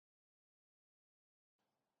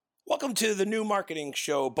Welcome to the New Marketing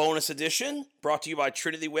Show bonus edition, brought to you by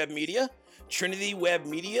Trinity Web Media,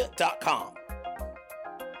 trinitywebmedia.com.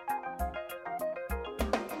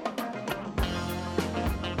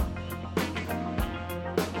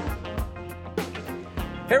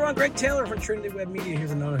 Hey everyone, Greg Taylor from Trinity Web Media.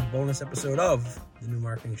 Here's another bonus episode of the New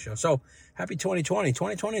Marketing Show. So, happy 2020.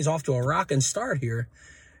 2020 is off to a rocking start here.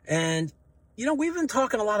 And you know, we've been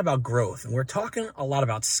talking a lot about growth, and we're talking a lot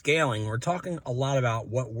about scaling. We're talking a lot about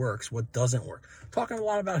what works, what doesn't work. Talking a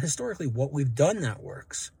lot about historically what we've done that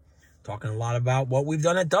works. Talking a lot about what we've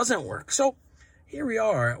done that doesn't work. So here we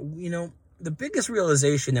are. You know, the biggest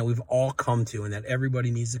realization that we've all come to and that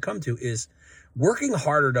everybody needs to come to is working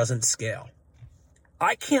harder doesn't scale.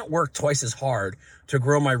 I can't work twice as hard to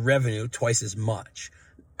grow my revenue twice as much.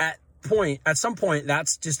 At some point,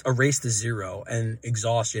 that's just a race to zero and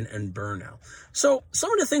exhaustion and burnout. So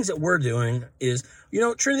some of the things that we're doing is, you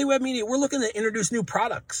know, Trinity Web Media, we're looking to introduce new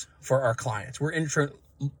products for our clients. We're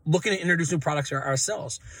looking to introduce new products for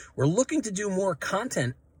ourselves. We're looking to do more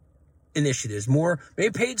content initiatives, more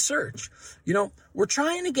maybe paid search. You know, we're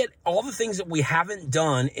trying to get all the things that we haven't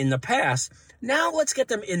done in the past. Now let's get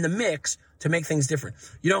them in the mix to make things different.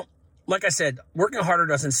 You know, like I said, working harder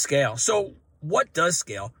doesn't scale. So what does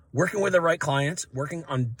scale? Working with the right clients, working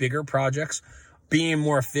on bigger projects, being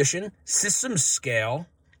more efficient, systems scale,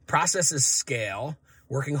 processes scale,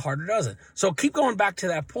 working harder doesn't. So keep going back to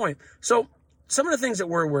that point. So some of the things that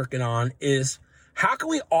we're working on is how can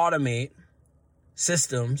we automate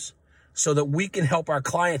systems so that we can help our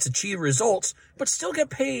clients achieve results, but still get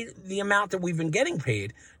paid the amount that we've been getting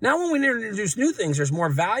paid. Now, when we introduce new things, there's more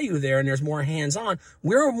value there and there's more hands-on.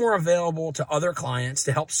 We're more available to other clients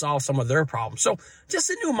to help solve some of their problems. So just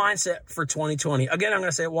a new mindset for 2020. Again, I'm going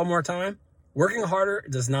to say it one more time. Working harder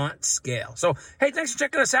does not scale. So, hey, thanks for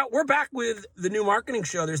checking us out. We're back with the New Marketing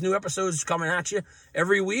Show. There's new episodes coming at you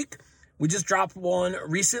every week. We just dropped one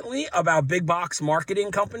recently about big box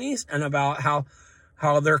marketing companies and about how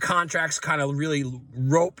their contracts kind of really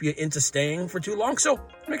rope you into staying for too long. So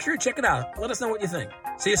make sure you check it out. Let us know what you think.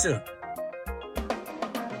 See you soon.